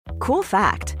Cool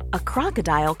fact, a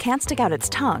crocodile can't stick out its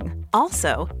tongue.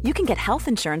 Also, you can get health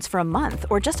insurance for a month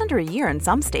or just under a year in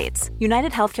some states.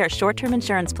 United Healthcare short-term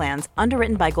insurance plans,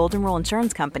 underwritten by Golden Rule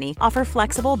Insurance Company, offer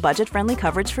flexible, budget-friendly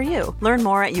coverage for you. Learn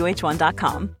more at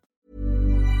uh1.com.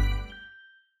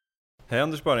 Hej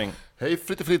Anders Baring. Hej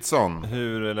Fritte Fritzson.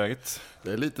 Hur är läget?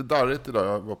 Det är lite darrigt idag.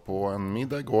 Jag var på en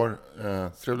middag igår.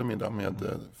 Trevlig middag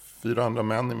med 4 andra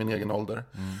män i min egen ålder.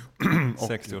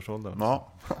 60-årsåldern.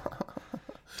 Ja.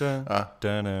 Ja,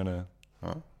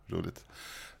 Roligt.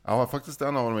 Ja, faktiskt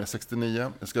en av dem är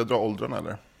 69. Ska jag dra åldrarna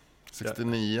eller?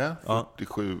 69,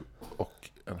 47 och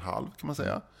en halv kan man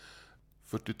säga.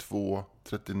 42,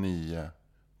 39,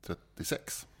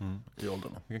 36 i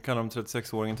åldrarna. Vi kan kalla dem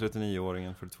 36-åringen,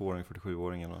 39-åringen, 42-åringen,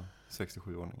 47-åringen och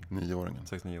 67-åringen. 9-åringen.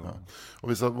 69-åringen. Ja.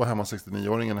 Och vi var hemma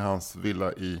 69-åringen i hans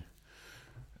villa i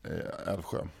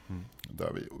Älvsjö.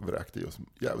 Där vi vräkte i oss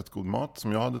jävligt god mat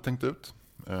som jag hade tänkt ut.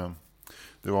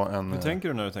 Det var en, hur tänker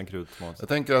du när du tänker ut mat? Jag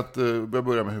tänker att jag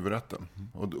börjar med huvudrätten.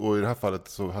 Och i det här fallet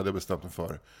så hade jag bestämt mig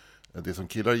för det som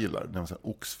killar gillar, nämligen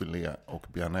oxfilé och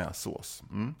bearnaisesås.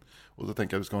 Och då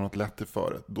tänker jag att vi ska ha något lätt till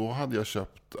förrätt. Då hade jag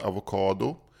köpt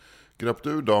avokado, gröpt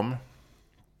ur dem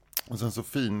och sen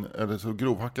så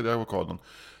grovhackade jag avokadon.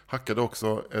 Hackade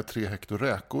också 3 hektar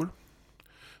räkor,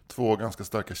 2 ganska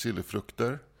starka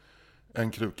chilifrukter,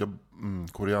 en kruka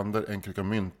koriander, en kruka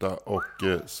mynta och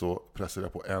så pressade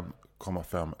jag på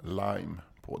 1,5 lime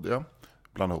på det.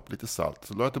 Blandade ihop lite salt.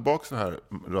 Så la jag tillbaka den här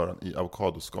röran i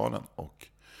avokadoskalen och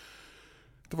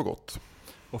det var gott.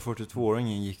 Och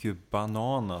 42-åringen gick ju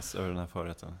bananas över den här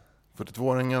förrätten.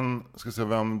 42-åringen, ska se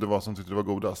vem det var som tyckte det var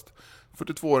godast.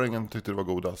 42-åringen tyckte det var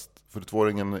godast.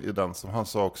 42-åringen är den som han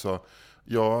sa också,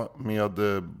 ja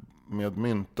med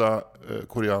mynta,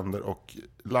 koriander och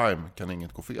lime kan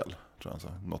inget gå fel. Tror jag, så.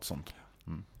 Något sånt.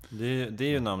 Det är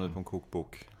ju namnet på en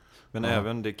kokbok. Men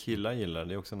även det killar gillar,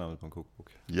 det är också namnet på en kokbok.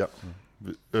 Ja.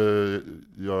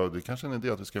 Ja, det är kanske en idé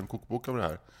att vi ska ha en kokbok av det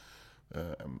här.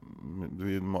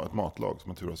 Det är ett matlag som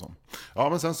man turas om. Ja,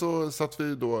 men sen så satt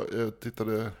vi då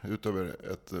tittade ut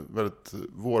över ett väldigt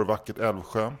vårvackert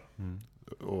Älvsjö.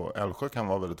 Och Älvsjö kan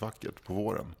vara väldigt vackert på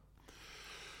våren.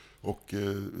 Och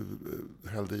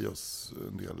hällde i oss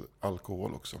en del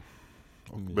alkohol också.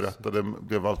 Och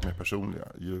blev allt mer personliga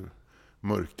ju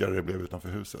mörkare det blev utanför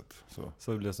huset.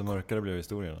 Så det blev så mörkare blev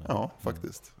historien? Ja,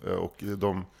 faktiskt. Och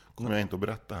de kommer jag inte att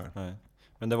berätta här. Nej.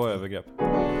 Men det var övergrepp.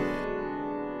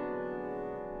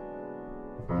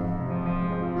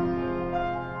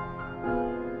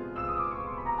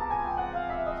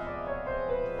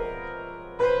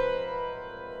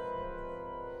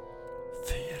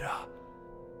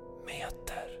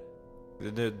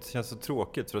 Det känns så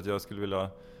tråkigt för att jag skulle vilja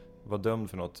vara dömd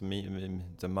för något the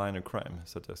minor crime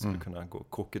så att jag skulle kunna gå och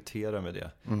kokettera med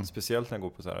det. Speciellt när jag går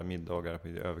på så här middagar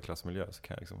i överklassmiljö så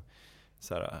kan jag liksom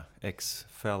så här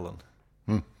ex-felon.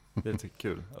 Det är lite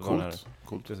kul. Coolt.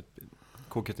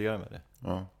 Kokettera med det.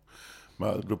 Ja.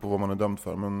 Men det beror på vad man är dömd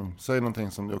för. Men säg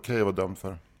någonting som det är okej att vara dömd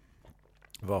för.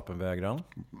 Vapenvägran.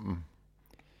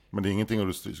 Men det är ingenting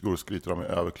du går och skryter om i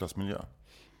överklassmiljö.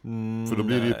 För då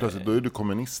blir det ju plötsligt, då är du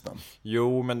kommunisten.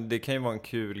 Jo, men det kan ju vara en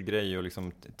kul grej att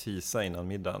liksom tisa innan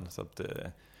middagen så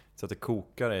att det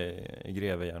kokar i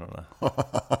grevehjärnorna.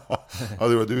 Ja,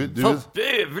 för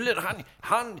bövler,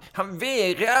 han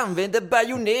vägrar använda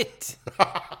bajonett.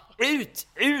 Ut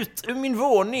ur min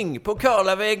våning på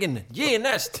Karlavägen.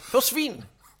 Genast, försvinn.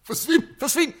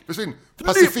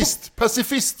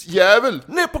 Pacifist jävel.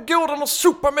 Ner på gården och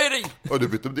sopa med dig. Och du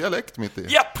bytte dialekt mitt i.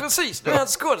 Ja, precis. Det är en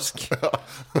skånsk.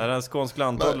 Det är en skånsk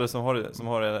landhållare som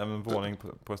har en våning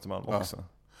på Östermalm också.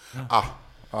 Ja,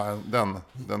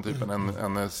 den typen,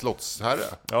 en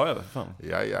slottsherre. Ja, fan.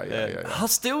 Ja. Har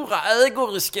stora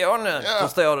ägor i Skåne,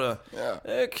 förstår du.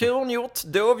 Kornhjort,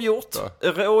 dovhjort,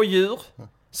 rådjur,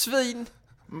 svin.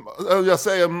 Jag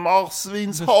säger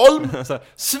marsvinsholm.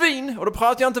 Svin, och då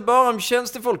pratar jag inte bara om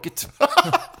tjänstefolket.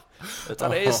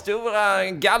 Utan det är stora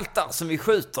galtar som vi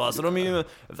skjuter. Alltså de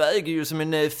väger ju som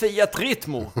en Fiat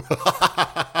Ritmo.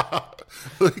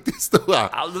 Riktigt stora.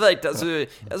 Alltså,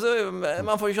 alltså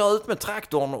man får ju köra ut med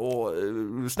traktorn och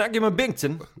snacka med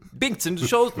Bengtsen du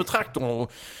kör ut med traktorn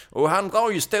och han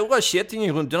drar ju stora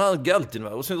kättingen runt den här galten, va?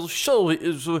 Och sen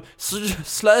så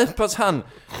släpas han.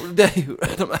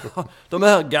 De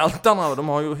här galtarna, de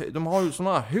har ju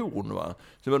såna här horn, va?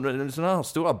 Såna här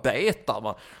stora betar,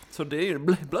 va? Så det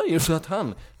blir ju så att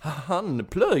han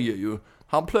plöjer ju.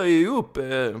 Han plöjer ju upp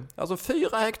alltså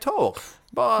 4 hektar.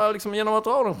 Bara liksom genom att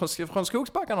dra dem från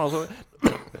skogsbackarna och så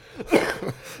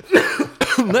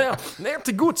ner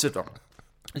till godset, då.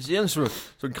 Sen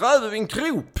så gräver vi en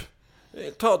grop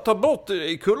Ta bort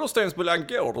kullerstensbelagd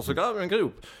gård och så gräver en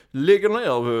grop. Lägger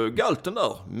ner galten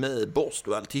där med borst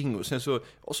och allting. Och sen så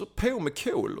på med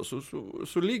kol och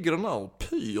så ligger den där och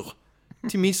pyr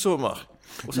till midsommar.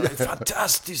 Och så är det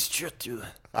fantastiskt kött ju.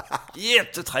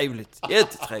 Jättetrevligt.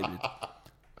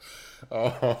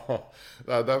 Ja,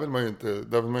 där vill man ju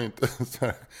inte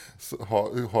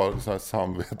ha så här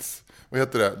samvets... Vad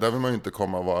heter det? Där vill man ju inte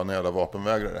komma och vara en jävla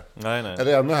vapenvägrare. Nej.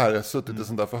 Eller ännu här, jag har suttit i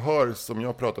sånt där förhör som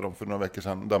jag pratade om för några veckor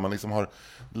sedan, där man liksom har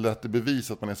lätt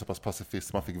bevis att man är så pass pacifist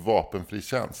att man fick vapenfri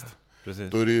tjänst.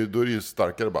 Precis. Då är det ju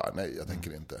starkare bara, nej jag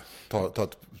tänker inte. Ta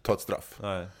ett straff.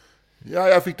 Nej. Ja,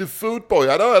 jag fick du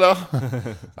fotboja då eller?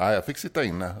 Ja, jag fick sitta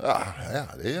inne. Ja,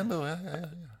 det är ändå... Ja.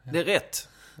 Det är rätt.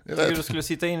 Jag tycker du skulle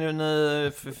sitta in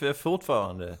nu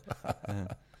fortfarande.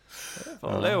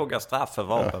 För låga straff för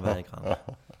vapenvägran.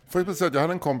 Får jag säga att jag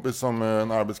hade en kompis som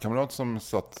en arbetskamrat som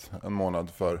satt en månad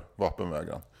för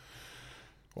vapenvägran.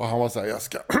 Och han var så här,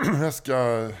 jag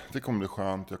ska, det kommer bli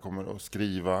skönt, jag kommer att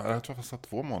skriva, jag tror jag satt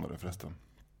 2 månader förresten.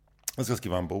 Jag ska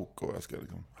skriva en bok och jag ska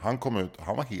liksom, han kom ut,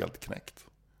 han var helt knäckt.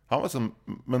 Han var så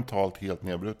mentalt helt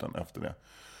nedbruten efter det.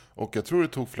 Och jag tror det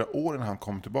tog flera år innan han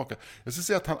kom tillbaka. Jag ska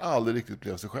säga att han aldrig riktigt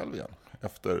blev sig själv igen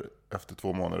efter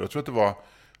 2 månader. Jag tror att det var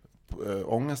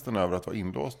ångesten över att vara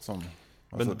inlåst som...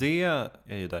 Alltså, men det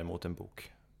är ju däremot en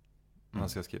bok han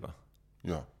ska skriva.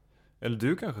 Ja. Eller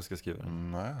du kanske ska skriva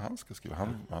den? Nej, han ska skriva.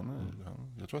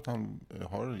 Jag tror att han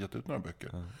har gett ut några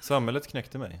böcker. Samhället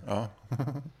knäckte mig. Ja.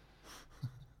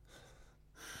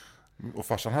 Och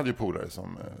farsan hade ju polare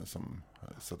som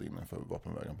satt inne för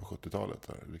vapenvägran på 70-talet.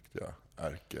 Riktiga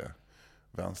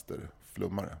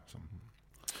ärke-vänsterflummare.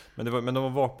 Men de var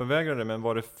vapenvägrare, men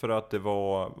var det för att det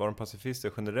var de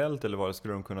pacifister generellt, eller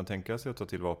skulle de kunna tänka sig att ta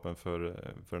till vapen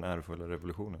för den ärfulla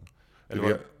revolutionen?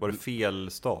 Eller var det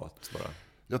fel stat bara?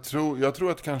 Jag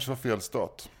tror att det kanske var fel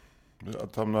stat.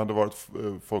 Att om det hade varit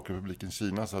Folkrepubliken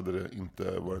Kina så hade det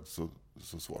inte varit så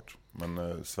svårt.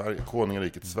 Men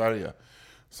konungariket Sverige,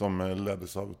 som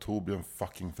leddes av Torbjörn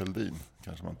fucking Fälldin,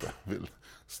 kanske man inte vill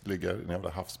ligga i en jävla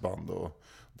havsband och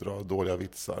dra dåliga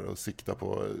vitsar och sikta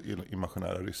på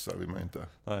imaginära ryssar vill man inte.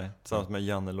 Nej, tillsammans med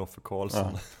Janne Loffe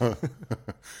Karlsson. Ja.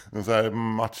 En så här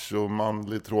macho,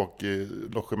 manlig, tråkig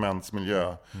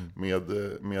logementsmiljö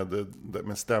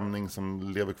med stämning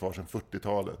som lever kvar sedan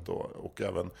 40-talet och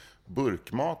även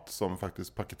burkmat som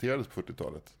faktiskt paketerades på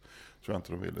 40-talet. Tror jag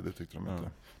inte de ville, det tyckte de inte.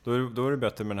 Då är det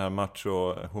bättre med den här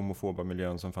macho homofoba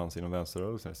miljön som fanns inom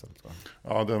vänsterrörelsen istället, va?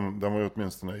 Ja, den var ju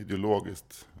åtminstone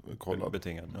ideologiskt kollad.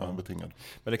 Betingad. Ja, betingad.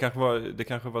 Men det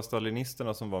kanske var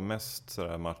stalinisterna som var mest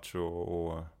sådär macho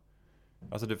och...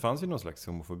 Alltså det fanns ju någon slags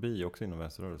homofobi också inom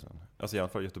vänsterrörelsen. Alltså i alla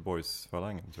fall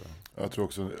Göteborgsfalangen, tror jag. Jag tror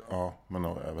också, ja, men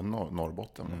även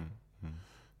Norrbotten.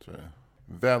 Tror jag.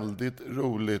 Väldigt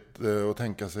roligt att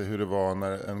tänka sig hur det var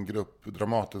när en grupp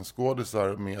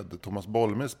Dramatenskådisar med Thomas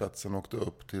Bolme i spetsen åkte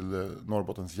upp till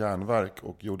Norrbottens järnverk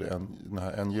och gjorde den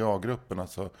här NJA-gruppen,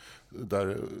 alltså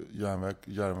där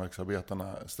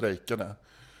järnverksarbetarna strejkade,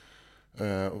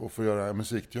 och få göra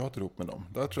musikteater ihop med dem.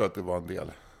 Där tror jag att det var en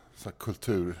del så här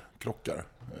kulturkrockar,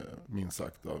 minst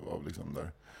sagt, av liksom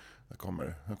där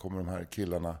kommer de här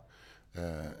killarna,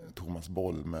 Thomas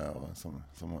Bolme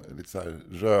som är lite så här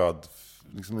röd,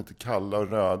 liksom lite kalla och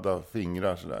röda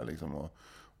fingrar så där liksom,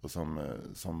 och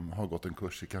som har gått en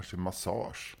kurs i kanske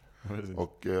massage.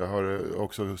 Och har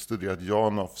också studerat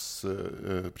Janoffs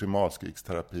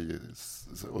primalskriksterapi,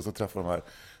 och så träffar de här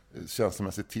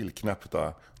känslomässigt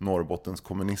tillknäppta Norrbottens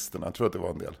kommunisterna. Jag tror att det var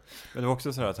en del. Men det var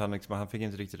också så att han fick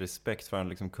inte riktigt respekt för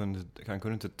han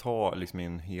kunde inte ta liksom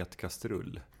en het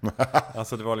kastrull.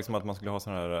 Alltså det var liksom att man skulle ha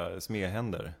såna här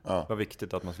smedhänder. Ja. Det var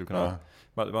viktigt att man skulle kunna...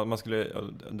 Ja.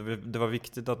 Det var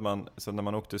viktigt att man... Så när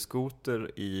man åkte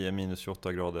skoter i minus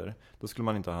 28 grader, då skulle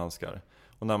man inte ha handskar.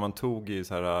 Och när man tog i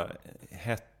så här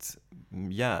hett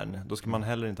järn, då skulle man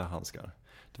heller inte ha handskar.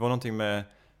 Det var någonting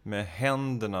med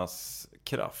händernas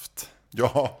kraft.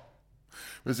 Ja,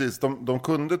 precis. De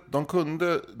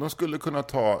skulle kunna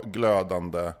ta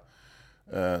glödande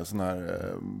sån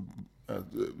här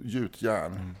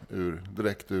gjutjärn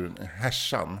direkt ur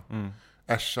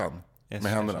ässjan med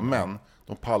händerna. Men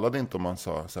de pallade inte om man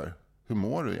sa så här: hur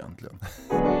mår du egentligen?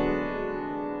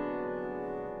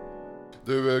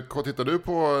 Du, tittar du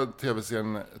på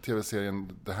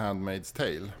tv-serien The Handmaid's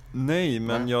Tale? Nej,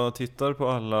 men jag tittar på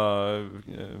alla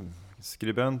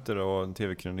skribenter och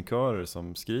tv-kronikörer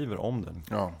som skriver om den.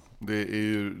 Ja, det är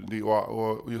ju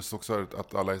och just också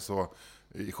att alla är så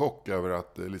i chock över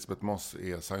att Elisabeth Moss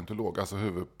är scientolog, alltså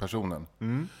huvudpersonen.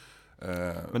 Men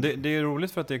det är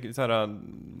roligt för att det är så här,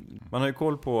 man har ju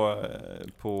koll på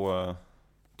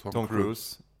Tom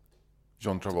Cruise,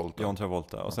 John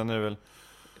Travolta. Och sen är det väl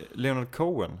Leonard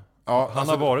Cohen. Ja, Han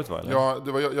har varit, va? Eller?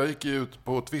 Ja, jag gick ju ut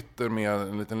på Twitter med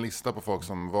en liten lista på folk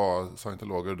som var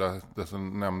scientologer. Där så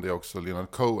nämnde jag också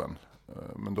Leonard Cohen.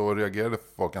 Men då reagerade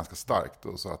folk ganska starkt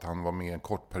och sa att han var med en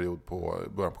kort period på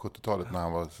början på 70-talet när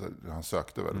han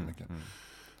sökte väldigt mycket.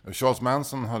 Charles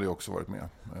Manson hade ju också varit med.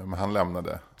 Men han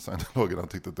lämnade scientologerna och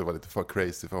tyckte att det var lite för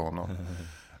crazy för honom.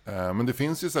 Men det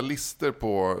finns ju så här listor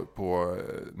på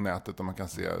nätet där man kan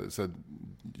se så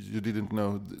you didn't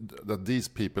know that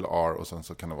these people are, och sen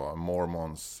så kan det vara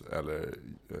mormons eller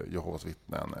Jehovas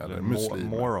vittnen eller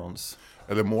muslimer. Morons.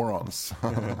 Eller morons.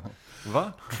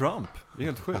 Va? Trump? Det är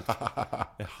helt sjukt.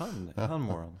 Är han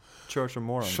moron? Church of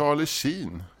Moron. Charlie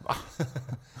Sheen.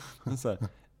 Så här,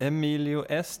 Emilio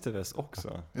Estevez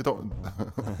också.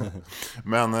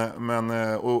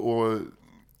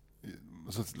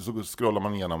 Så scrollar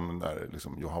man igenom den där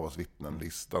liksom Jehovas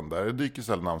vittnen-listan. Där dyker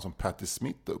så namn som Patti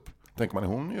Smith upp. Tänker man, är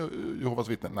hon Jehovas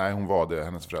vittnen? Nej, hon var det.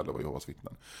 Hennes föräldrar var Jehovas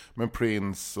vittnen. Men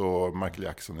Prince och Michael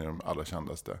Jackson är de allra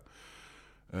kändaste.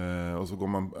 Och så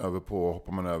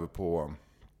hoppar man över på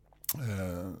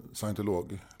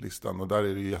Scientolog-listan. Och där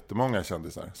är det ju jättemånga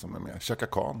kändisar som är med. Chaka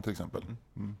Khan till exempel.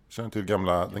 Känner till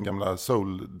den gamla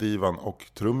soul-divan och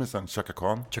trummisen Chaka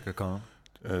Khan. Chaka Khan.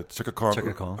 Chaka Khan.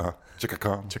 Chaka Khan. Chaka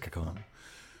Khan. Chaka Khan.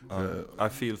 I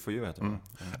feel for you heter det.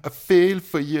 I feel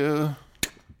for you.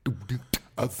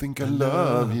 I think I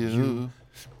love you.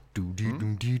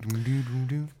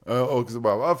 Och så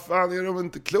bara, vad fan är de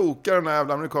inte kloka, de här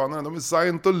jävla amerikanerna? De är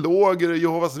scientologer,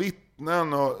 Jehovas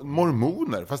vittnen och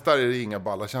mormoner. Fast där är det inga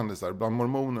balla kändisar. Bland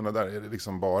mormonerna där är det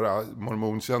liksom bara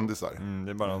mormonkändisar.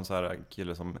 Det är bara en så här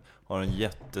kille som har en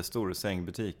jättestor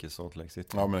sängbutik i Salt Lake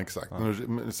City. Ja, men exakt.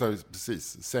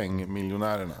 Precis,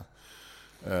 sängmiljonärerna.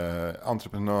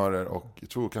 Entreprenörer och jag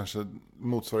tror kanske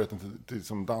motsvarigheten till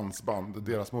som dansband,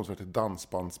 deras motsvarighet till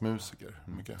dansbandsmusiker.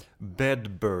 Mycket.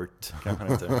 Bedbert kan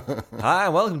man inte.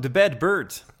 Hi, welcome to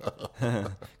Bedbert.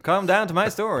 Come down to my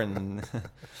store and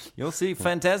you'll see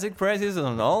fantastic prices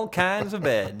on all kinds of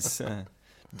beds.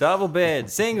 Double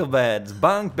beds, single beds,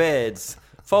 bunk beds,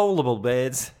 foldable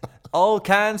beds, all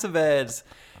kinds of beds.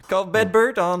 Call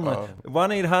Bedbert on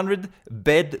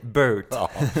 1-800-BEDBERT. Ja.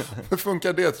 Hur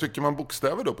funkar det? Trycker man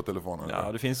bokstäver då på telefonen?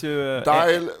 Ja, det finns ju ett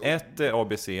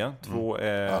ABC, 2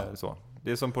 så.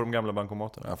 Det är som på de gamla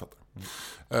bankomaterna. Jag fattar.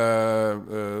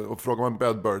 Och frågar man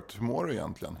Bedbert, hur mår du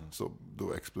egentligen? Så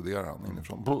då exploderar han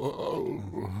inifrån.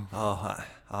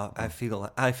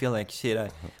 I feel like shit.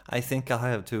 I think I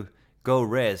have to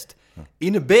go rest.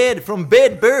 In a bed from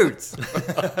Bedbert!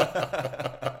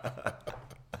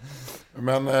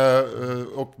 Men,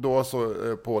 och då så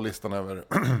på listan över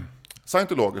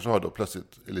scientologer så har då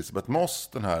plötsligt Elisabeth Moss,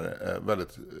 den här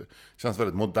känns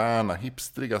väldigt moderna,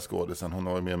 hipstriga skådisen. Hon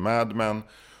var med i Mad Men,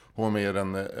 hon var med i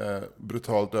den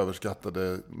brutalt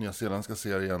överskattade nyzeeländska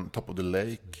serien Top of the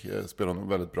Lake, spelar hon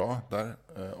väldigt bra där.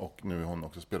 Och nu är hon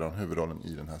också spelar huvudrollen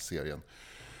i den här serien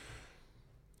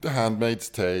The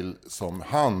Handmaid's Tale, som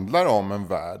handlar om en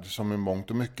värld som i mångt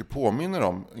och mycket påminner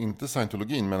om, inte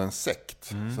scientologin, men en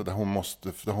sekt. Så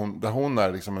där hon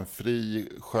är liksom en fri,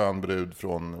 skön brud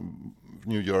från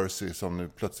New Jersey som nu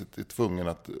plötsligt är tvungen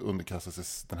att underkasta sig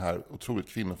den här otroligt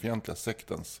kvinnofientliga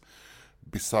sektens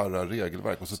bizarra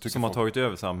regelverk. Och så som har tagit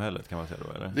över samhället, kan man säga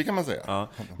då, eller? Det kan man säga. Ja,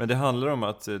 men det handlar om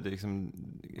att det liksom,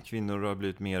 kvinnor har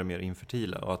blivit mer och mer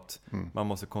infertila och att man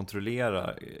måste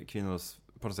kontrollera kvinnors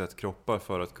på något sätt kroppar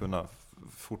för att kunna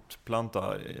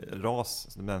fortplanta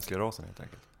den mänskliga rasen helt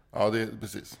enkelt. Ja, det är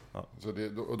precis. Ja. Så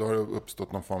då har det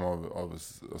uppstått någon form av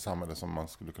samhälle som man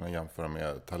skulle kunna jämföra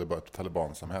med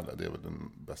talibansamhälle. Det är väl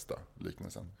den bästa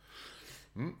liknelsen.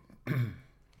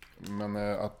 Men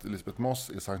att Elisabeth Moss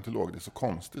är scientolog, det är så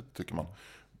konstigt tycker man.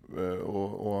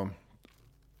 Och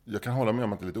jag kan hålla med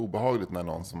om att det är lite obehagligt när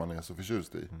någon som man är så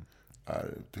förtjust i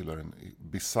tillhör en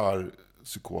bizarr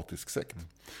psykotisk sekt.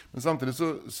 Men samtidigt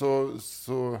så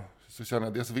känner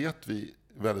jag, dels vet vi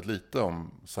väldigt lite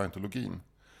om scientologin.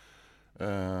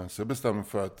 Så jag bestämde mig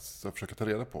för att försöka ta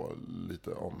reda på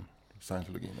lite om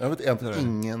scientologin. Jag vet egentligen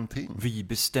ingenting. Vi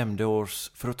bestämde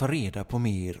oss för att ta reda på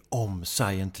mer om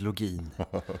scientologin.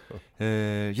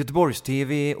 Göteborgs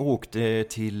TV åkte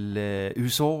till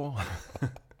USA.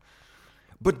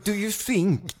 But do you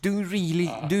think, do you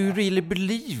really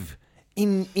believe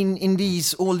in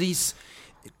all these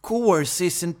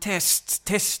courses and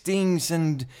testings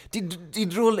and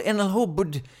did Roll N.L.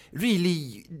 Hubbard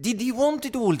really, did he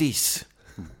wanted all this?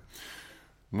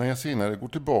 När jag senare går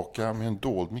tillbaka med en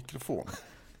dold mikrofon,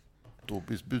 då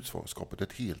blir budskapet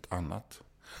ett helt annat.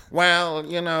 Well,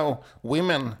 you know,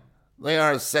 women, they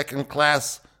are second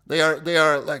class. They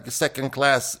are like second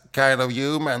class kind of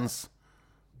humans.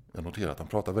 Jag noterar att han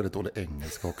pratar väldigt dålig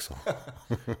engelska också.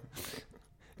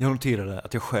 Jag noterade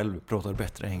att jag själv pratar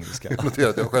bättre engelska. Jag noterar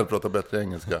att jag själv pratar bättre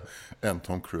engelska än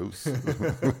Tom Cruise.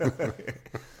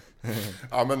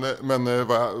 Ja,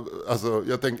 alltså,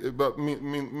 jag tänker,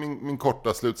 min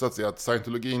korta slutsats är att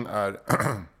scientologin är,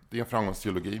 det är en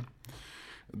framgångsteologi.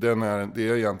 Det är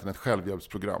egentligen ett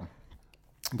självhjälpsprogram.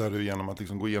 Där du genom att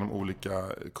liksom gå igenom olika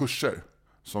kurser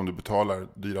som du betalar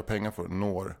dyra pengar för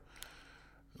når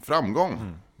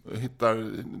framgång.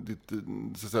 Hittar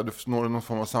så att säga, du når någon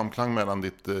form av samklang mellan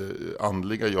ditt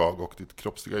andliga jag och ditt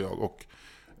kroppsliga jag. Och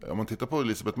om man tittar på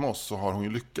Elisabeth Moss så har hon ju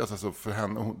lyckats. Alltså för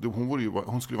henne,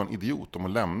 hon skulle vara en idiot om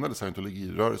hon lämnade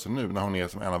scientologirörelsen nu när hon är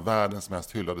som en av världens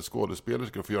mest hyllade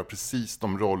skådespelerskor och får göra precis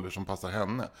de roller som passar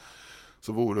henne.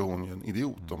 Så vore hon ju en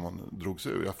idiot om hon drog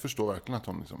sig ur. Jag förstår verkligen att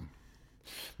hon liksom...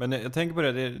 Men jag tänker på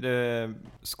det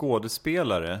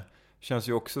skådespelare känns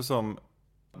ju också som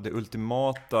det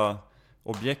ultimata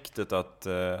objektet att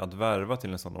värva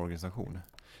till en sån organisation.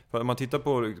 För om man tittar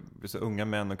på så unga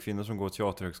män och kvinnor som går till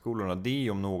teaterhögskolorna, det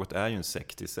om något är ju en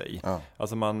sekt i sig. Ja.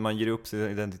 Alltså man ger upp sin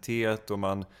identitet och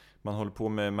man håller på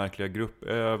med märkliga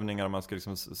gruppövningar och man ska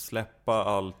liksom släppa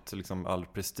allt, liksom all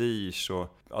prestige.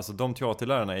 Och, alltså de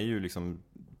teaterlärarna är ju liksom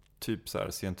typ så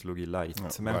här scientologi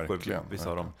light-människor, vissa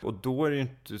av dem. Och då är det ju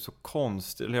inte så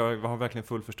konstigt, eller jag har verkligen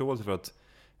full förståelse för att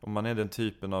om man är den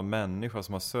typen av människa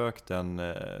som har sökt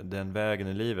den vägen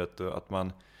i livet och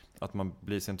att man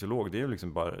blir scientolog, det är ju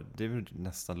liksom bara, det är ju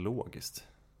nästan logiskt.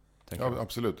 Ja,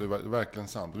 absolut, det är verkligen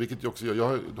sant. Vilket jag också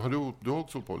gör. Du har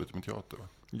också på lite med teater, va?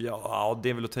 Ja, det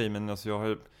är väl att ta i, men alltså jag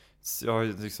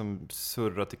har liksom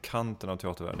surrat i kanten av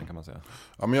teatervärlden, kan man säga.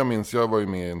 Ja, men jag minns, jag var ju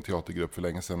med i en teatergrupp för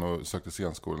länge sedan och sökte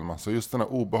scenskolan. Så just den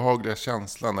här obehagliga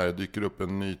känslan när det dyker upp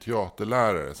en ny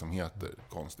teaterlärare som heter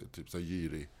konstigt, typ så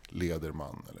Jyri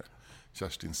Lederman eller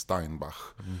Kerstin Steinbach.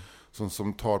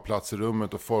 Som tar plats i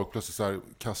rummet och folk plötsligt så här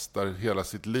kastar hela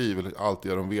sitt liv, eller allt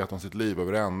det de vet om sitt liv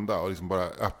över ända och liksom bara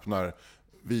öppnar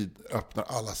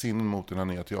alla sinnen mot den här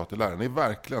nya teaterläraren. Det är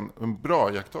verkligen en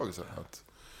bra iakttagelse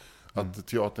att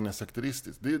teatern är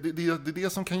sekteristisk. Det är det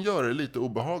som kan göra det lite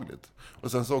obehagligt.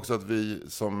 Och sen så också att vi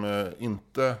som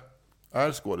inte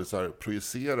är skådespelare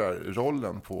projicerar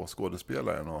rollen på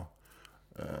skådespelaren och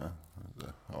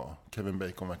Kevin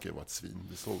Bacon verkar ju vara ett svin.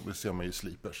 Det ser man ju i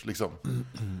Sleepers liksom.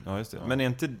 Ja, just det. Ja. Men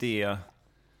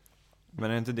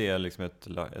är inte det liksom ett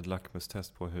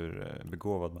lackmustest på hur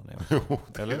begåvad man är? Jo,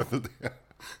 eller? Det.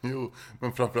 Jo,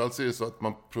 men framförallt så är det så att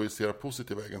man projicerar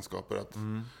positiva egenskaper. Att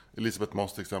Elisabeth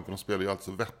Moss till exempel, hon spelar ju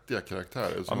alltså vettiga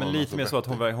karaktärer. Ja, men lite mer så att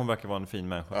hon verkar vara en fin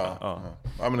människa.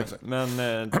 Ja, men exakt. Men det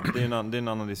är en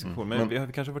annan diskussion. Men vi har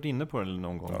kanske varit inne på det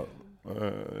någon gång. Ja.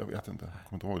 Jag vet inte, jag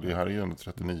kommer inte ihåg. Det här är ju ändå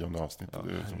 39 avsnittet. Ja,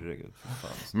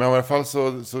 men i alla fall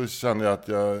så kände jag att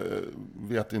jag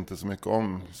vet inte så mycket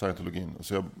om scientologin.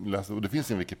 Så jag läste, och det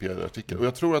finns en Wikipedia-artikel. Och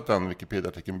jag tror att den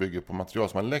Wikipedia-artikeln bygger på material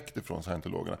som har läckt ifrån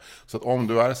scientologerna. Så att om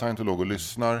du är scientolog och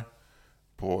lyssnar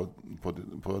på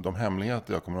de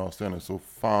hemligheter jag kommer att avslöja nu, så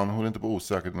fan, håll inte på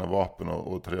osäker dina vapen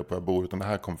och ta reda på jag bor. Utan det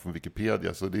här kommer från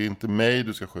Wikipedia. Så det är inte mig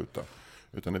du ska skjuta,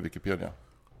 utan det är Wikipedia.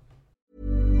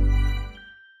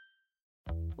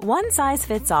 One size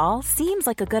fits all seems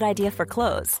like a good idea for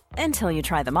clothes until you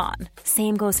try them on.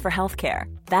 Same goes for healthcare.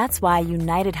 That's why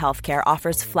United Healthcare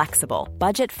offers flexible,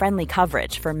 budget-friendly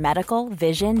coverage for medical,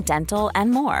 vision, dental, and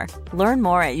more. Learn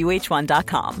more at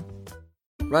uh1.com.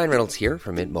 Ryan Reynolds here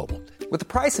from Mint Mobile. With the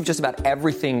price of just about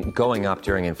everything going up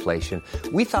during inflation,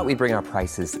 we thought we'd bring our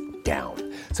prices down.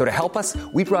 So to help us,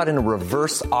 we brought in a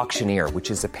reverse auctioneer,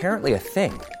 which is apparently a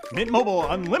thing. Mint Mobile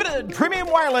Unlimited Premium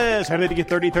Wireless. How to get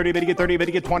 30, 30, bit to get 30, bit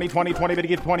to get 20, 20, 20, bit to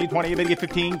get 20, 20, bit to get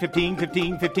 15, 15,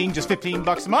 15, 15, just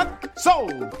 $15 a month?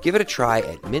 Sold! Give it a try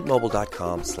at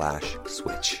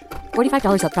mintmobile.com/switch.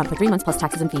 $45 up front for 3 months plus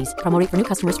taxes and fees. Promo rate for new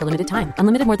customers for limited time.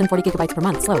 Unlimited more than 40 gigabytes per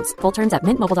month. Slows full terms at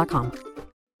mintmobile.com.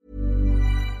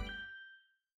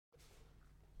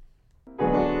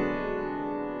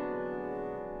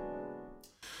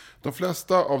 De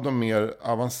flesta av de mer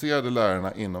avancerade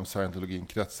lärarna inom scientologin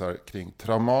kretsar kring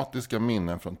traumatiska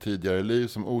minnen från tidigare liv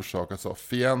som orsakats av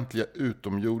fientliga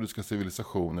utomjordiska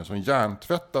civilisationer som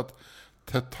hjärntvättat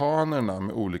tetanerna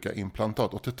med olika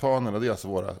implantat. Och tetanerna, det är alltså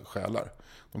våra själar.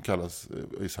 De kallas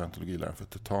i scientologiläran för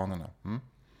tetanerna.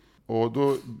 Och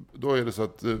då är det så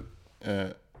att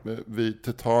vi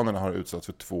tetanerna har utsatts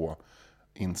för 2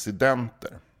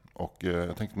 incidenter. Och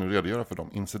jag tänkte nu redogöra för de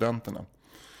incidenterna.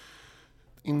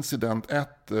 Incident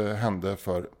 1 hände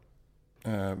för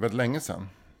väldigt länge sedan.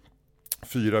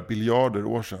 4 biljarder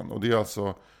år sedan. Och det är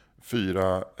alltså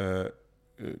 4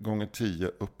 gånger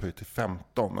 10 upphöjt till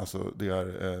 15. Alltså det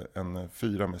är en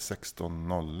 4 med 16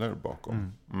 nollor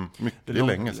bakom. Det är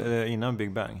länge sedan. Innan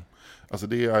Big Bang. Alltså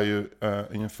det är ju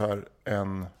ungefär 1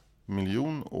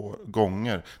 miljon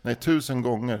gånger. Nej, 1000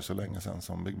 gånger så länge sedan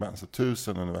som Big Bang. Så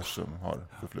 1000 universum har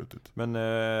förflutit. Men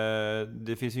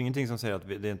det finns ju ingenting som säger att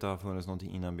det inte har funnits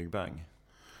någonting innan Big Bang.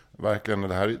 Verkligen,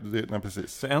 nej,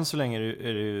 precis. Så än så länge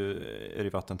är det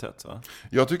vattentätt, va?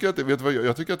 Jag tycker att det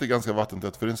är ganska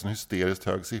vattentätt, för det är en sån hysteriskt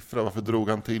hög siffra. Varför drog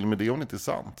han till med det om det inte är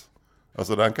sant?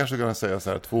 Alltså den kanske kan säga så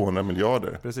här 200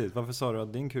 miljarder. Precis, varför sa du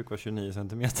att din kuk var 29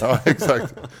 centimeter? Ja,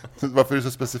 exakt. Varför är det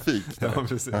så specifikt? Ja,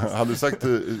 precis. Hade du sagt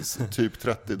typ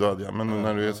 30 då hade jag, men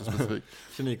när du är så specifik.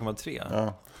 29,3.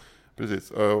 Ja,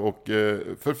 precis. Och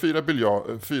för 4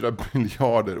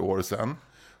 biljarder år sedan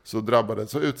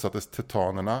så utsattes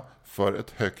titanerna för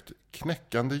ett högt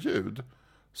knäckande ljud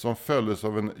som följdes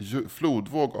av en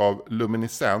flodvåg av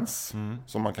luminescens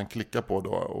som man kan klicka på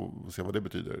då och se vad det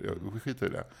betyder. Jag skiter i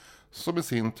det. Som i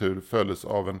sin tur följdes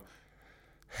av en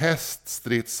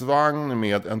häststridsvagn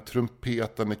med en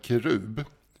trumpetande kerub.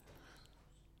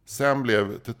 Sen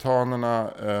blev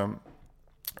titanerna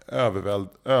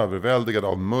överväldigade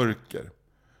av mörker.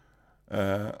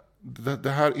 Det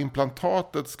här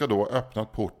implantatet ska då öppna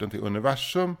porten till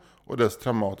universum, och dess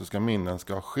traumatiska minnen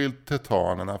ska ha skilt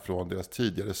titanerna från deras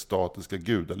tidigare statiska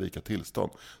gudalika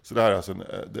tillstånd. Så det här är alltså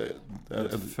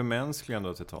ett förmänskligande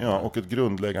av titanerna. Ja, och ett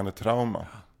grundläggande trauma.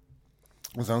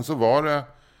 Och sen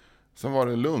var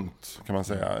det lugnt, kan man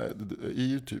säga,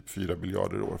 i typ 4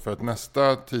 biljarder år. För att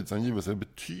nästa tidsangivelse är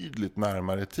betydligt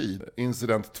närmare tid.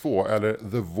 Incident 2, eller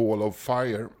The Wall of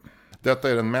Fire. Detta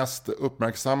är den mest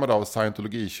uppmärksammade av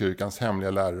scientologikyrkans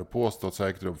hemliga lärare, påstått ha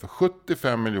ägt rum för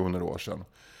 75 miljoner år sedan.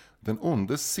 Den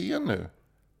onde Xenu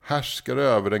härskar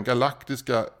över den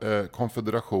galaktiska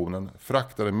konfederationen,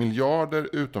 fraktade miljarder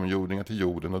utomjordingar till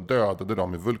jorden och dödade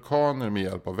dem i vulkaner med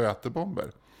hjälp av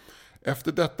vätebomber.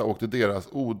 Efter detta åkte deras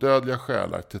odödliga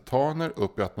själar titaner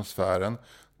upp i atmosfären,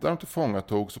 där de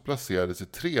tillfångatogs och placerades i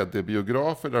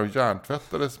 3D-biografer där de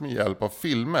hjärntvättades med hjälp av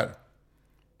filmer.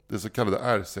 Det så kallade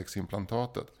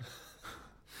R6-implantatet.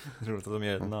 Det är roligt att de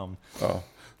ger ett namn. Ja.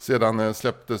 Sedan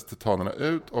släpptes titanerna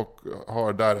ut och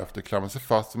har därefter klamrat sig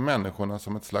fast vid människorna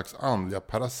som ett slags andliga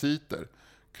parasiter,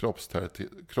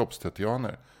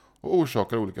 kroppstetianer, och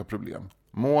orsakar olika problem.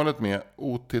 Målet med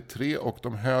OT3 och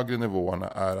de högre nivåerna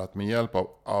är att med hjälp av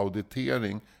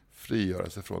auditering frigöra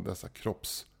sig från dessa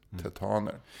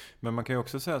kroppstetaner. Men man kan ju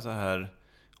också säga så här,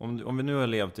 om vi nu har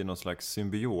levt i någon slags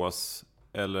symbios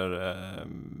eller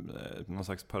någon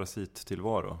slags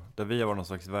parasittillvaro, där vi har varit någon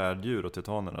slags värddjur och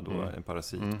titanerna då är en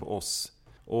parasit på oss.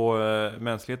 Och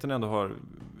mänskligheten ändå har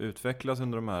utvecklats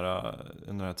under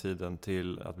den här tiden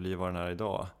till att bli vad den är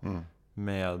idag.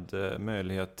 Med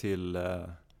möjlighet till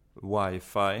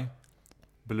wifi,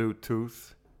 bluetooth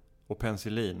och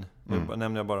penicillin. Nu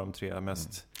nämner jag bara de 3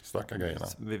 mest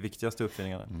viktigaste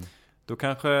uppfinningarna. Då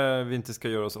kanske vi inte ska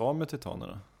göra oss av med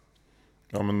titanerna.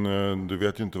 Ja, men du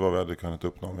vet ju inte vad vi hade kunnat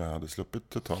uppnå om vi hade sluppit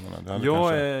titanerna.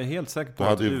 Jag är helt säker på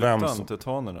att utan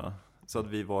titanerna så hade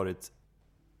vi varit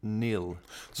nil.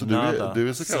 Så du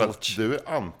är så kallad, du är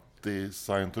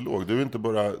anti-scientolog. Du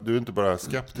är inte bara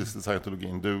skeptisk till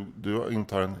scientologin. Du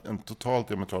intar en totalt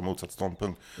diametral motsatt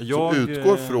ståndpunkt. Som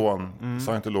utgår från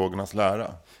scientologernas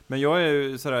lära. Men jag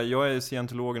är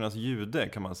scientologernas jude,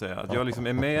 kan man säga. Att jag liksom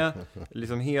är med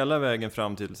liksom hela vägen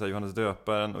fram till så här, Johannes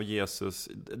döparen och Jesus,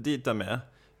 dit är med.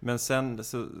 Men sen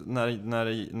så,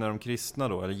 när de kristna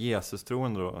då, eller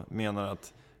Jesus-troende då, menar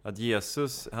att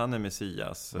Jesus, han är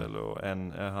Messias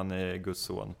eller han är Guds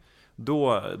son,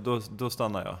 då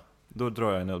stannar jag. Då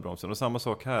drar jag i nödbromsen. Och samma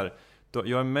sak här.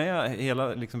 Jag är med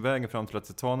hela liksom vägen fram till att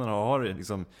titanerna har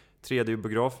liksom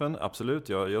 3D-biografen, absolut.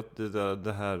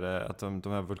 Det här att den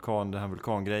här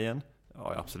vulkangrejen,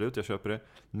 ja absolut, jag köper det.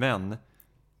 Men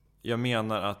jag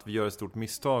menar att vi gör ett stort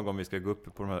misstag om vi ska gå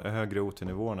upp på de här högre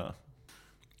OT-nivåerna.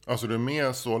 Alltså du är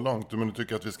med så långt, men du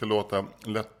tycker att vi ska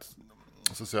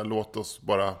låta oss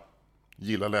bara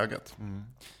gilla läget.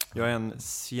 Jag är en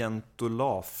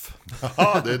scientolaf.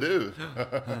 Ja, det är du.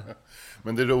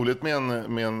 Men det är roligt med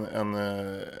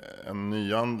en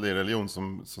nyandlig religion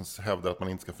som hävdar att man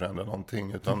inte ska förändra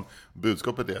någonting, utan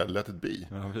budskapet är let it be.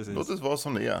 Ja, låt det vara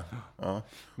som det är. Ja.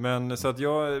 Men så att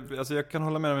jag kan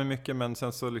hålla med om mycket, men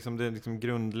sen så liksom det är liksom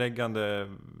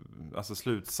grundläggande, alltså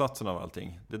slutsatsen av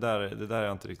allting. Det där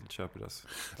jag inte riktigt köper det.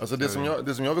 Alltså det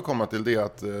som jag vill komma till, det är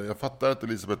att jag fattar att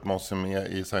Elisabeth Moss är med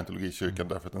i Scientologikyrkan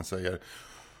därför att den säger: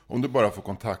 om du bara får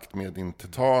kontakt med din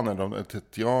titan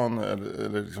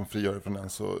eller liksom frigör från den,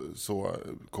 så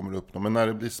kommer du uppnå. Men när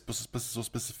det blir så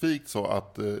specifikt så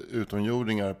att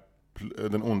utomjordingar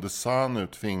den onde Sanu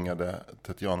tvingade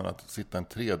Tetjanen att sitta i en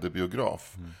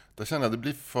 3D-biograf. Där kände jag att det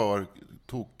blir för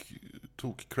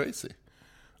tok crazy.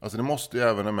 Alltså det måste ju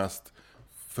även den mest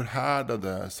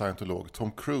förhärdade scientolog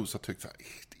Tom Cruise ha tyckt så här,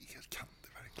 kan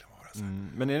det verkligen vara så här?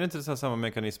 Men är det inte så här samma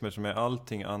mekanismer som är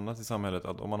allting annat i samhället?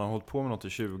 Att om man har hållit på med något i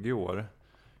 20 år,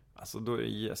 alltså då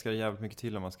ska det jävligt mycket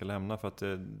till om man ska lämna, för att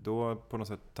då på något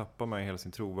sätt tappar man ju hela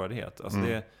sin trovärdighet. Alltså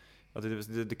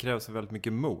det krävs väldigt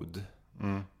mycket mod.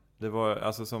 Det var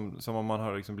alltså som om man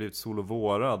har liksom blivit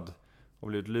solovårad och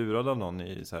blivit lurad av någon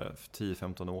i så här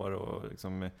 10-15 år och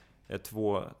liksom är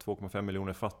 2,5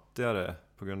 miljoner fattigare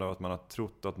på grund av att man har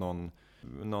trott att någon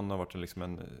har varit liksom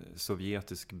en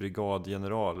sovjetisk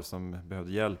brigadgeneral som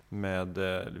behövde hjälp med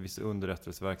viss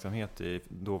underrättelseverksamhet i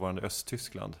dåvarande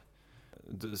Östtyskland.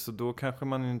 Så då kanske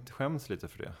man inte skäms lite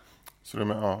för det. Så det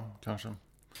ja, kanske.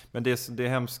 Men det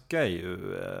hemska är ju,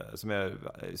 som är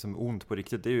som ont på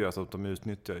riktigt, det är ju alltså att de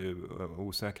utnyttjar ju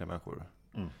osäkra människor.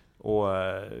 Och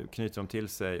knyter dem till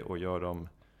sig och gör dem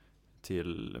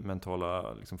till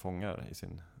mentala liksom fångar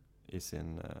i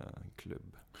sin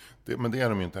klubb. Men det är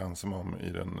de ju inte ensamma om i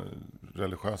den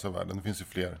religiösa världen. Det finns ju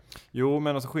fler. Jo,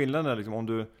 men alltså skillnaden är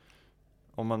liksom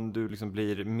om du liksom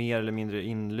blir mer eller mindre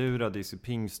inlurad i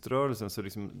pingströrelsen, så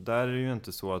liksom, där är det ju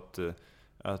inte så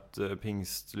att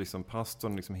pingst liksom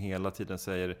pastorn liksom hela tiden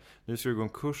säger nu ska du gå en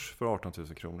kurs för 18 000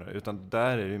 kronor, utan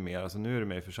där är det mer, alltså nu är du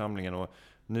med i församlingen och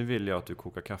nu vill jag att du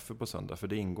kokar kaffe på söndag, för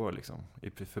det ingår liksom i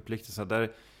förpliktelsen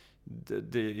där.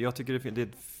 Jag tycker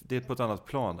det är på ett annat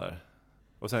plan där.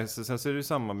 Och sen så är det ju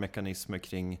samma mekanismer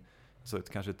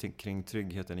kring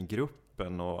tryggheten i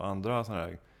gruppen och andra sådana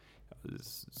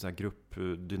här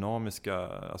gruppdynamiska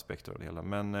aspekter av det hela.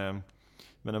 Men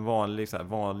en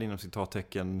vanlig inom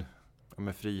citattecken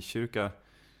med frikyrka,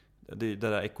 det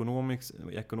där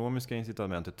ekonomiska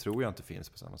incitamentet tror jag inte finns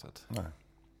på samma sätt. Nej.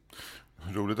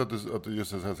 Roligt att du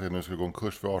just säger att nu ska gå en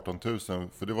kurs för 18 000,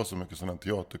 för det var så mycket som en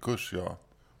teaterkurs jag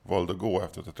valde att gå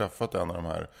efter att ha träffat en av de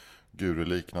här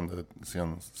guruliknande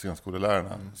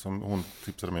scenskolelärarna som hon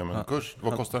tipsade mig om en kurs.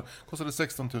 Vad kostade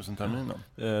 16 000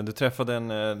 terminen? Du träffade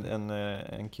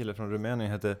en kille från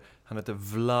Rumänien, han heter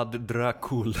Vlad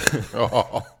Dracul.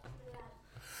 Ja.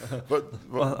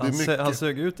 Han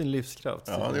sög ut din livskraft.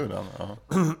 Ja, det gjorde han. Ja.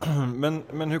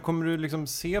 Men hur kommer du liksom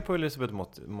se på Elisabeth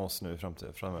Moss nu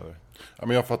framöver? Ja,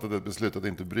 men jag fattade ett beslut att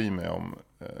inte bry mig om.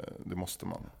 Det måste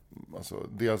man. Alltså,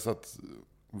 dels att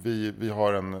vi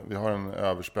har en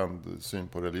överspänd syn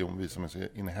på religion. Vi som är så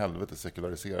in i helvete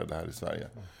sekulariserade här i Sverige.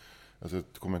 Alltså, jag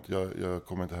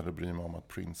kommer inte heller bry mig om att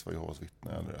Prince var Jehovas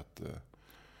vittne eller att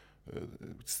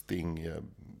Sting är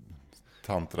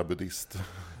tantra-buddhist.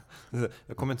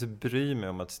 Jag kommer inte bry mig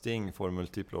om att Sting får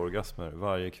multipla orgasmer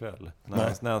varje kväll.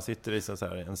 När han sitter i så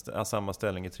här, samma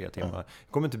ställning i 3 timmar.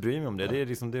 Jag kommer inte bry mig om det. Det är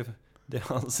liksom det är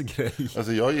hans grej.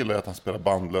 Alltså jag gillar att han spelar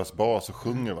bandlös bas och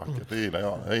sjunger vackert. Det gillar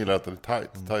jag. Jag gillar att det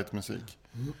är tight musik.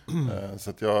 Så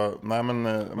att jag... Nej, men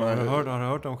har du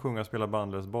hört om sjunga och spela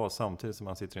bandlös bas samtidigt som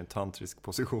han sitter i en tantrisk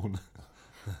position?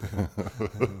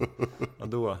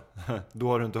 Ja, då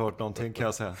har du inte hört någonting, kan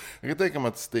jag säga. Jag kan tänka mig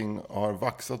att Sting har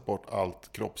vaxat bort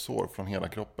allt kroppshår från hela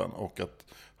kroppen och att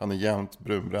han är jämnt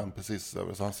brunbränd precis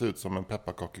över, så han ser ut som en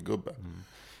pepparkakegubbe.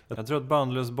 Jag tror att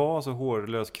bandlös bas och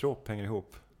hårlös kropp hänger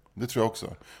ihop. Det tror jag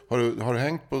också. Har du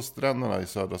hängt på stränderna i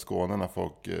södra Skåne när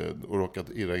folk råkat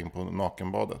irra in på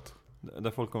nakenbadet?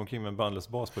 Där folk kommer omkring med en bandlös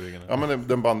bas på ryggen. Ja, men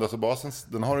den bandlösa basen,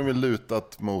 den har de ju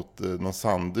lutat mot någon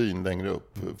sanddyn längre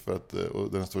upp för att,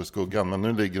 och den står i skuggan. Men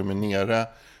nu ligger de ju nere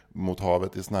mot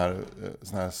havet i såna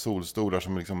här solstolar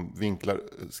som liksom vinklar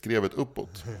skrevet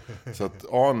uppåt. Så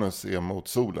att anus är mot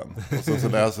solen. Och så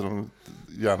läser de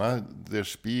gärna Der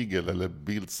Spiegel eller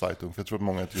Bildzeitung, för jag tror att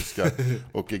många är tyska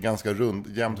och är ganska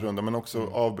jämnt runda, men också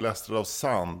avbelästrade av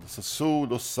sand. Så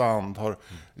sol och sand har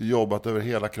jobbat över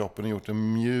hela kroppen och gjort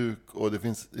den mjuk, och det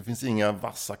finns inga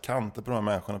vassa kanter på de här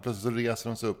människorna. Plötsligt så reser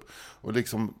de sig upp och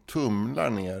liksom tumlar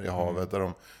ner i havet där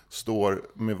de står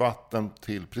med vatten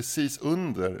till precis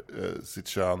under sitt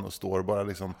kön och står bara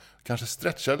liksom kanske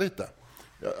stretchar lite.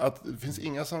 Det finns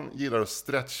inga som gillar att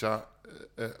stretcha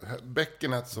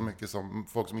bäckenet så mycket som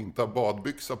folk som inte har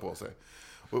badbyxa på sig.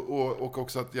 Och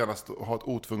också att gärna ha ett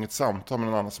otvunget samtal med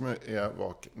någon annan som är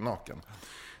naken.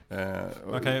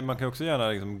 Man kan också gärna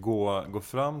liksom gå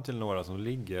fram till några som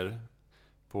ligger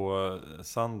på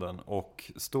sanden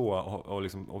och stå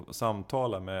och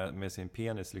samtala med sin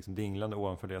penis liksom dinglande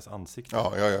ovanför deras ansikte.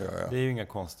 Ja. Det är ju inga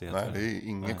konstigheter. Nej, det är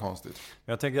inget konstigt.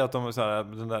 Men jag tänker att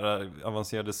den där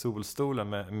avancerade solstolen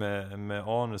med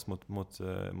anus mot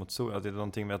sol, att det är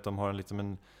någonting med att de har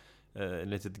ett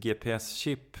litet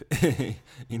GPS-chip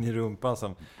in i rumpan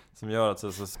som gör att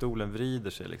så stolen vrider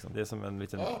sig liksom. Det är som en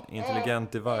liten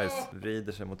intelligent device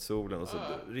vrider sig mot solen och så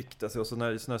riktar sig, och så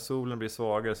när solen blir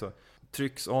svagare så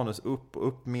trycks anus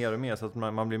upp mer och mer så att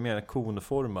man blir mer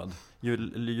konformad ju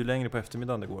längre på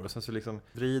eftermiddagen det går, och sen så liksom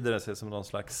vrider det sig som någon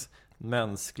slags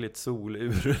mänskligt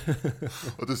solur.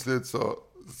 Och till slut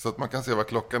så att man kan se vad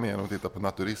klockan är när de tittar på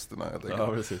naturisterna. Ja,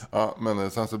 precis. Ja,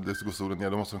 men sen så går solen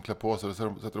ner, då måste de klä på sig, och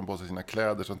så sätter de på sig sina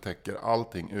kläder som täcker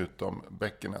allting utom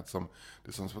bäckenet. Det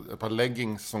är som ett par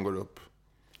leggings som går upp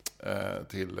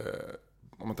till...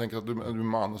 om man tänker att du är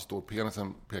man och står,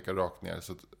 penisen pekar rakt ner,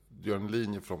 så gör en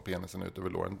linje från penisen ut över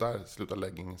låren. Där slutar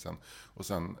leggingsen. Och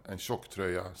sen en tjock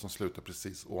tröja som slutar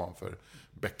precis ovanför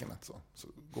bäckenet. Så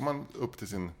går man upp till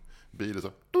sin bil och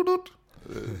så...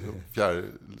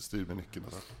 fjärrstyr med nyckeln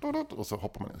och så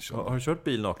hoppar man in och kör. Har du kört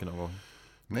bil naken någon gång?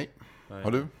 Nej.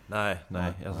 Har du? Nej,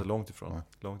 alltså långt ifrån.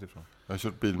 Långt ifrån. Jag har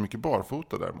kört bil mycket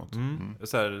barfota däremot.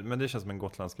 Så här, men det känns som en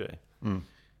Gotlandsgrej.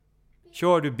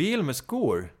 Kör du bil med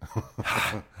skor?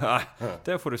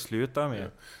 Det får du sluta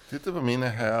med. Titta på mina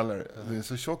hälar. Det är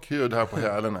så tjock hud här på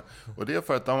hälarna. Och det är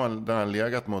för att den har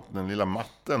legat mot den lilla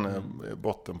matten,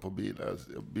 botten på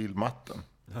bilmatten.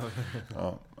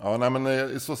 Ja, nej,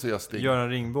 men så ser jag Stig. Göran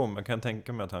Ringbom, jag kan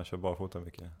tänka mig att han kör barfota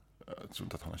mycket. Jag tror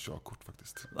inte att han har körkort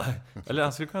faktiskt. Nej. Eller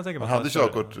han skulle kunna tänka mig han hade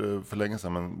körkort för länge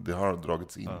sedan, men det har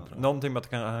dragits in. Någonting med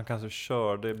att han kanske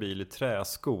körde bil i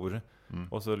träskor.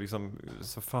 Och så liksom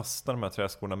så fastnar de här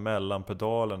träskorna mellan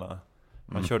pedalerna.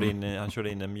 Han körde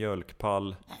in en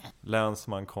mjölkpall.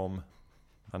 Länsman kom.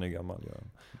 Han är gammal,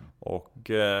 Göran.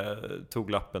 Och tog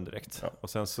lappen direkt. Ja. Och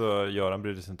sen så Göran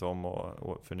brydde sig inte om att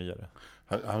förnya det.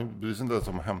 Han bryr sig inte ens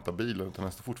om att hämta bilen, utan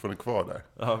han står fortfarande kvar där.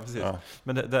 Ja, precis. Ja.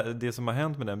 Men det som har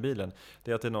hänt med den bilen,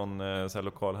 det är att det är någon så här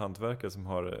lokal hantverkare som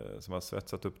har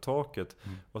svetsat upp taket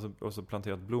och så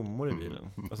planterat blommor i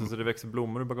bilen. Alltså, så det växer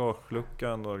blommor i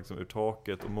bagageluckan och liksom ur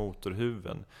taket och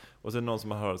motorhuven. Och sen någon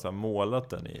som har så här målat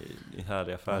den i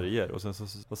härliga färger. Och sen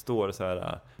så står det så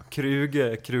här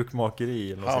Kruge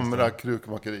krukmakeri. Hamra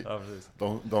krukmakeri. Ja, precis.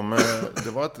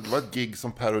 Det var ett gig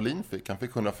som Per Olin fick. Han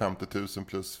fick 150 000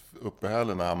 plus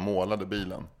uppehälle när han målade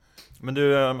bilen. Men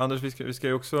du, Anders,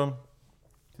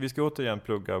 vi ska återigen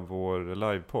plugga vår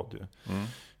livepodd.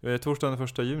 Torsdagen den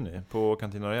 1 juni på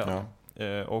Cantina Real.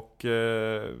 Ja. Och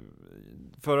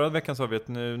förra veckan sa vi att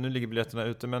nu ligger biljetterna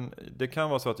ute, men det kan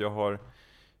vara så att jag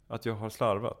har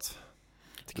slarvat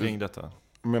kring detta.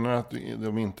 Menar du att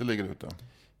de inte ligger ute?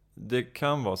 Det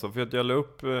kan vara så, för att jag la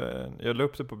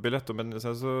upp det på biljetter, men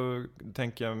sen så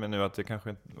tänker jag mig nu att det kanske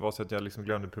inte var så att jag liksom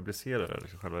glömde publicera det,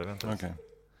 liksom själva eventet. Okay.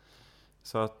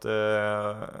 Så att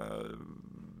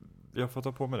jag får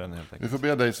ta på mig den helt enkelt. Vi får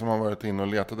be dig som har varit inne och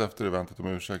letat efter eventet om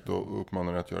ursäkt och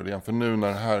uppmanar dig att göra det igen. För nu när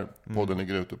den här podden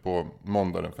ligger ute på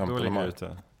måndag den 15 maj.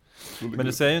 Men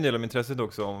det säger en del om intresset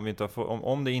också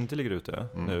om det inte ligger ute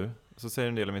nu. Så säger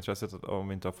en del om intresset om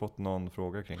vi inte har fått någon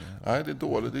fråga kring det. Nej, det är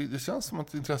dåligt. Det känns som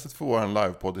att intresset för vår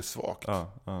livepodd är svagt.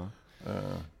 Ja.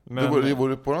 Men det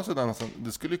vore på något sätt,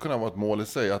 det skulle kunna vara ett mål i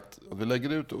sig att vi lägger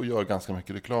ut och gör ganska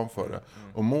mycket reklam för det.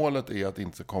 Och målet är att det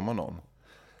inte ska komma någon.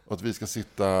 Och att vi ska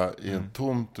sitta i ett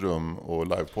tomt rum och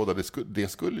livepodda. Det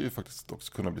skulle ju faktiskt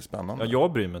också kunna bli spännande. Ja,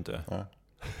 jag bryr mig inte. Ja.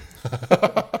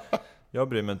 Jag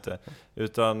bryr mig inte.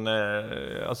 Utan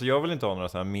alltså jag vill inte ha några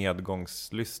så här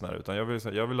medgångslyssnare, utan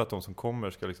jag vill att de som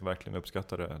kommer ska liksom verkligen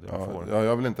uppskatta det de får. Ja,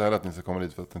 jag vill inte heller att ni ska komma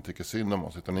dit för att ni tycker synd om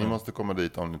oss, utan ni måste komma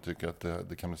dit om ni tycker att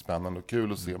det kan bli spännande och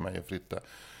kul att se mig och Fritte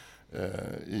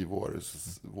i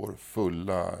vår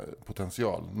fulla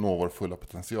potential, nå vår fulla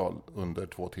potential under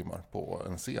 2 timmar på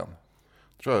en scen.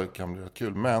 Tror jag kan bli rätt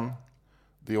kul, men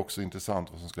det är också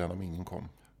intressant vad som skulle hända om ingen kom.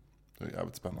 Det är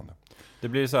jävligt spännande. Det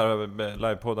blir så här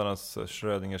livepoddarnas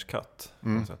Schrödingers katt på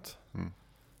något sätt.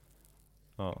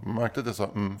 Ja. Märkte att jag sa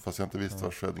fast jag inte visste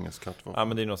vad Schrödingers katt var. Ja,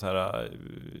 men det är något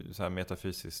så här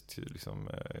metafysiskt liksom,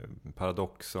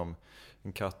 paradox som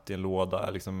en katt i en låda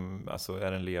liksom, alltså,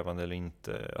 är den levande eller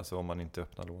inte, alltså om man inte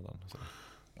öppnar lådan. Så.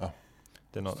 Ja.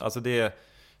 Det är något, alltså det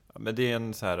är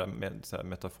en så här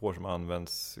metafor som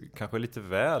används kanske lite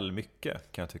väl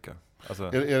mycket, kan jag tycka. Alltså,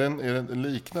 är det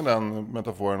liknar den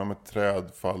metaforen om ett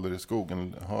träd faller i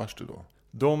skogen, hörs det då?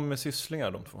 De är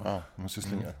sysslingar, de två. Ja, de är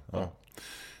sysslingar. Ja.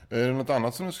 Är det något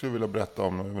annat som du skulle vilja berätta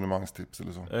om, evenemangstips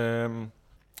eller så?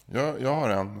 Jag har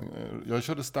en. Jag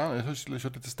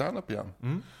körde lite stand-up igen.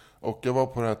 Och jag var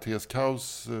på det här TS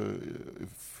Kaos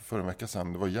för en vecka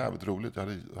sedan. Det var jävligt roligt.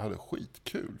 Jag hade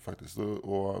skitkul faktiskt.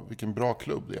 Och vilken bra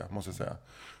klubb det är, måste jag säga.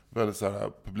 Väldigt så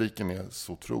här, publiken är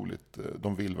så otroligt.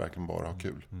 De vill verkligen bara ha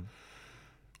kul.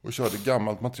 Och körde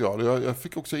gammalt material. Jag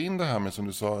fick också in det här med, som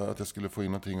du sa, att jag skulle få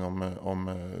in någonting om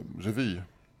revy.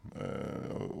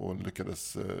 Och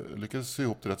lyckades sy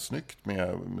ihop det rätt snyggt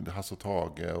med Hasse och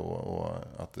Tage och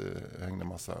att det hängde en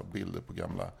massa bilder på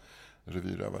gamla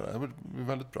revyrövare. Det var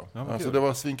väldigt bra. Ja, alltså, det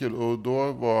var svinkul. Och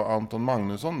då var Anton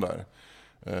Magnusson där.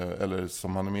 Eller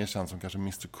som han är mer känd som kanske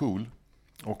Mr. Cool.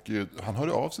 Och han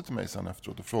hörde av sig till mig sen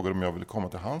efteråt och frågade om jag ville komma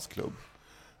till hans klubb.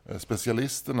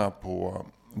 Specialisterna på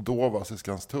Dovas i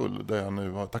Skanstull, där jag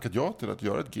nu har tackat ja till att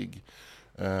göra ett gig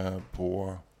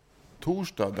på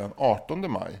torsdag den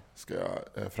 18 maj ska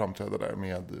jag framträda där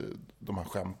med de här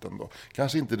skämten då.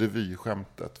 Kanske inte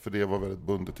revyskämtet, för det var väldigt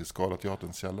bundet till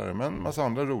Scalateaterns källare, men massa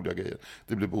andra roliga grejer.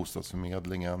 Det blir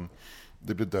bostadsförmedlingen,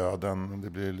 det blir döden, det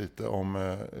blir lite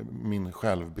om min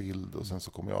självbild och sen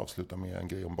så kommer jag avsluta med en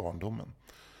grej om barndomen.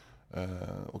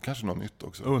 Och kanske något nytt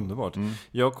också. Underbart.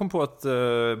 Jag kom på att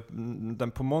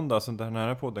den på måndag, så den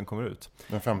här podden kommer ut.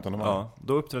 Den 15 maj. Ja,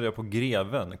 då uppträdde jag på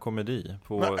Greven, komedi,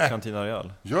 på Cantina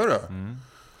Real. Gör det?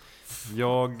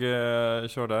 Jag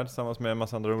kör där tillsammans med en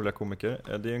massa andra roliga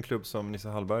komiker. Det är en klubb som Nisse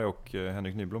Hallberg och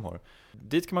Henrik Nyblom har.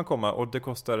 Dit kan man komma och det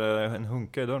kostar en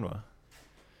hunka i dörren, va?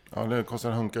 Ja, det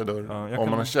kostar en hunka i dörren. Ja, om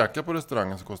man har käkat på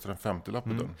restaurangen så kostar det en 50-lapp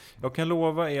i dörren. Jag kan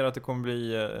lova er att det kommer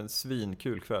bli en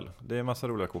svinkul kväll. Det är en massa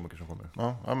roliga komiker som kommer.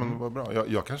 Ja, men det var bra.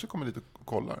 Jag kanske kommer dit och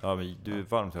kollar. Ja, du är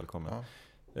varmt välkommen.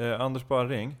 Ja. Anders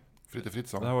Barring. Fritte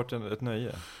Fritzson. Det har varit ett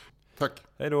nöje. Tack.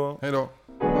 Hej då. Hej då.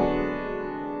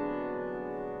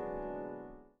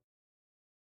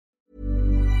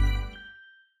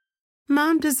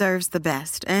 Mom deserves the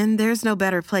best, and there's no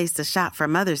better place to shop for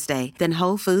Mother's Day than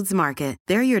Whole Foods Market.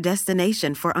 They're your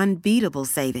destination for unbeatable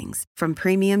savings, from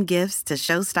premium gifts to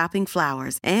show-stopping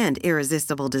flowers and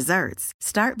irresistible desserts.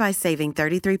 Start by saving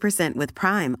 33% with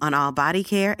Prime on all body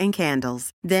care and candles.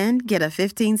 Then get a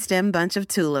 15-stem bunch of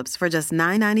tulips for just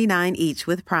 $9.99 each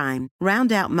with Prime.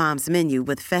 Round out Mom's menu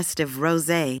with festive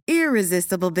rosé,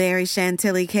 irresistible berry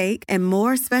chantilly cake, and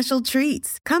more special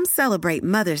treats. Come celebrate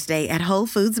Mother's Day at Whole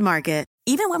Foods Market.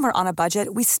 Even when we're on a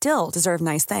budget, we still deserve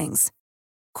nice things.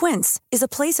 Quince is a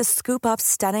place to scoop up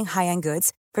stunning high-end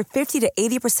goods for 50 to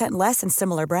 80% less than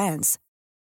similar brands.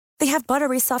 They have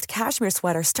buttery soft cashmere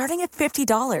sweaters starting at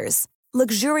 $50,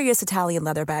 luxurious Italian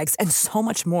leather bags, and so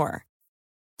much more.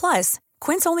 Plus,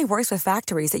 Quince only works with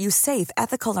factories that use safe,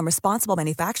 ethical, and responsible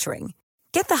manufacturing.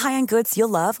 Get the high-end goods you'll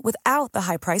love without the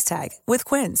high price tag with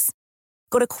Quince.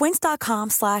 Go to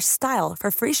quince.com/style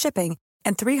for free shipping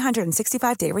and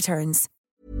 365-day returns.